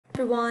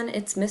everyone,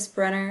 it's Miss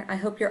Brenner. I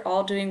hope you're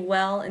all doing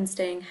well and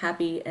staying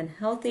happy and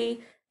healthy.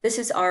 This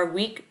is our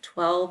week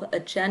 12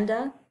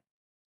 agenda.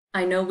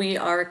 I know we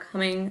are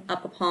coming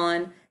up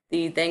upon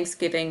the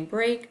Thanksgiving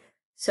break,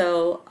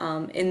 so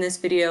in this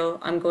video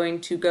I'm going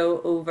to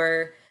go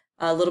over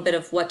a little bit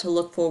of what to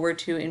look forward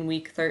to in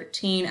week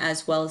 13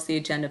 as well as the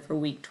agenda for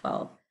week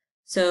 12.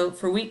 So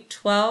for week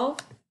 12,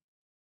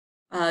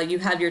 you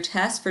have your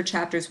test for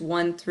chapters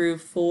 1 through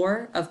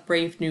 4 of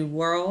Brave New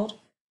World.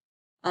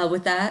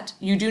 With that,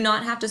 you do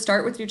not have to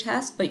start with your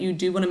test, but you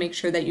do want to make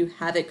sure that you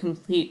have it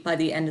complete by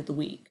the end of the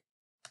week.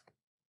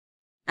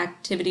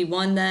 Activity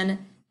 1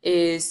 then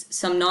is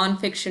some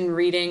nonfiction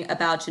reading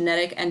about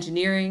genetic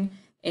engineering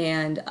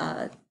and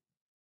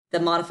the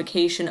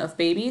modification of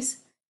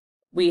babies.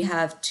 We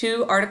have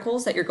 2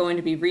 articles that you're going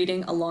to be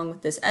reading along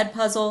with this ed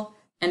puzzle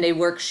and a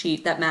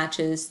worksheet that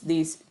matches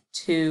these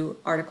 2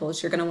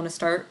 articles. You're going to want to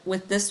start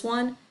with this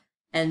one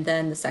and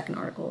then the second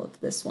article of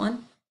this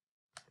one.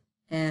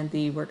 And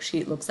the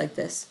worksheet looks like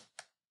this.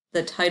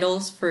 The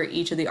titles for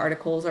each of the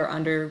articles are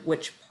under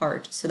which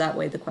part, so that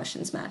way the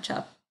questions match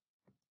up.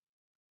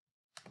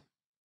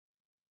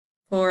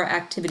 For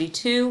activity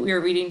 2, we are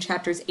reading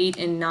chapters 8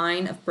 and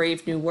 9 of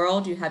Brave New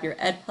World. You have your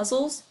ed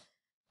puzzles.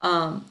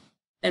 And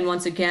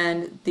once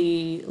again,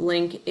 the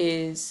link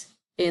is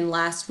in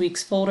last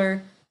week's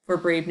folder for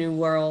Brave New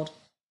World,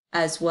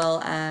 as well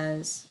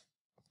as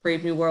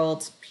Brave New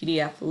World's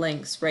PDF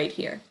links right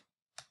here.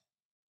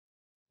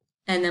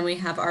 And then we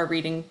have our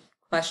reading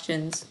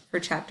questions for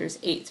chapters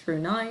 8 through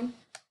 9,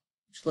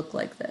 which look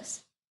like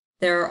this.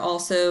 There are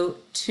also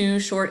 2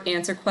 short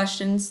answer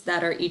questions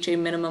that are each a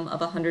minimum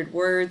of 100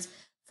 words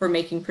for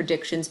making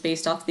predictions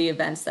based off the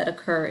events that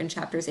occur in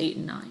chapters 8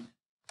 and 9.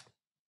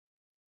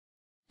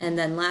 And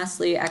then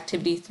lastly,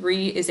 activity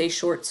 3 is a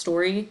short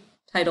story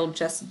titled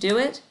Just Do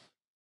It.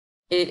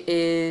 It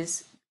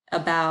is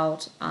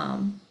about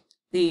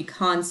the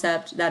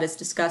concept that is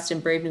discussed in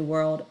Brave New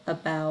World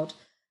about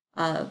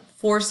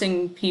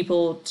forcing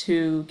people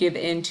to give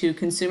in to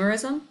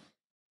consumerism.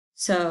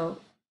 So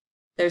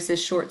there's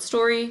this short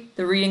story,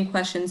 the reading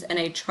questions, and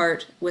a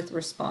chart with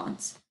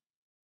response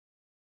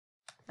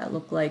that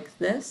look like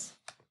this.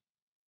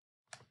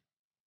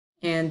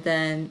 And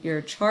then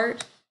your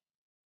chart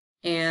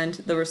and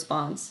the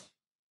response,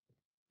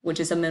 which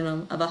is a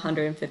minimum of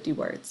 150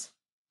 words.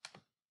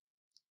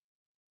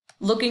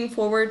 Looking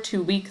forward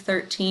to week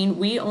 13,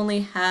 we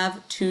only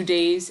have 2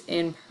 days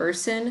in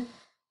person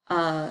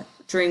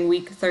during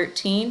week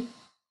 13.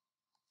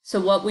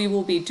 So what we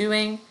will be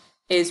doing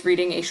is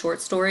reading a short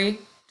story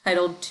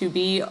titled To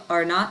Be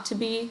or Not to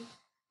Be,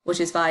 which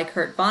is by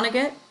Kurt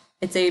Vonnegut.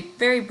 It's a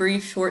very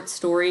brief short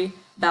story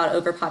about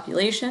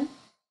overpopulation.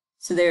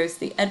 So there's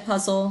the ed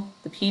puzzle,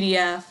 the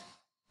PDF,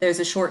 there's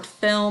a short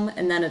film,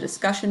 and then a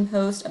discussion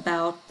post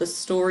about the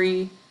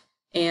story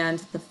and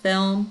the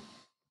film.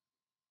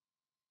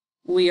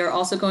 We are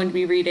also going to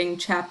be reading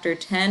chapter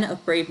 10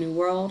 of Brave New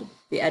World.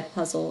 The ed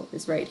puzzle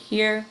is right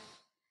here.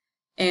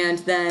 And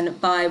then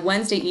by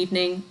Wednesday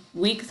evening,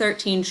 week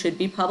 13 should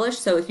be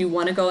published. So if you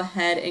want to go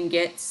ahead and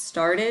get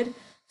started,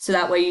 so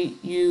that way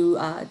you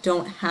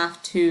don't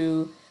have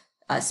to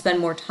spend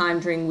more time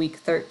during week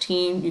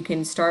 13, you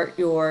can start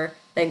your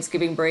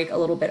Thanksgiving break a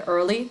little bit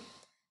early.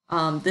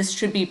 This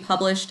should be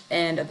published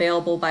and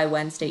available by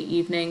Wednesday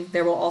evening.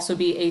 There will also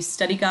be a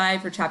study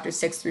guide for chapters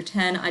 6 through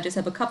 10. I just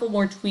have a couple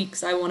more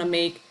tweaks I want to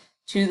make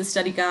to the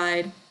study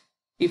guide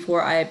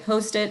before I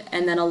post it,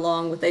 and then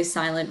along with a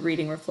silent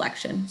reading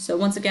reflection. So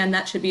once again,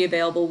 that should be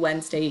available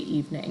Wednesday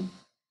evening.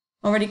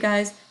 Alrighty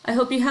guys, I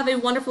hope you have a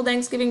wonderful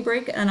Thanksgiving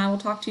break, and I will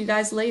talk to you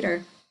guys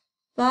later.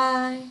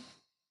 Bye!